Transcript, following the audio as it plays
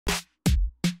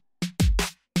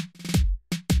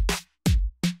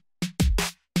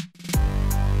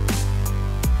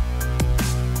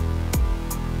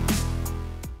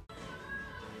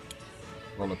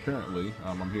apparently,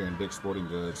 I'm here in Dick's Sporting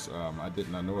Goods. I did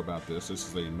not know about this. This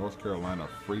is a North Carolina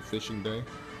Free Fishing Day.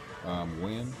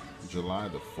 When? July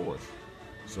the 4th.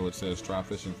 So it says try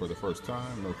fishing for the first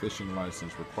time. No fishing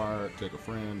license required. Take a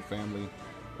friend, family,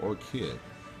 or kid.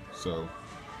 So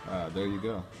there you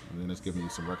go. And then it's giving you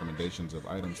some recommendations of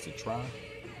items to try.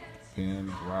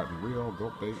 Pin, rod and reel,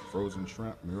 goat bait, frozen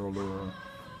shrimp, Mirrolure,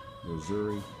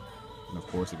 Missouri. And of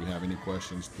course, if you have any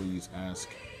questions, please ask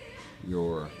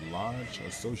your lodge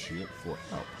associate for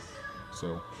help.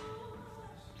 So,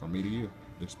 from me to you,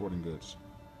 Dick's Sporting Goods.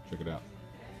 Check it out.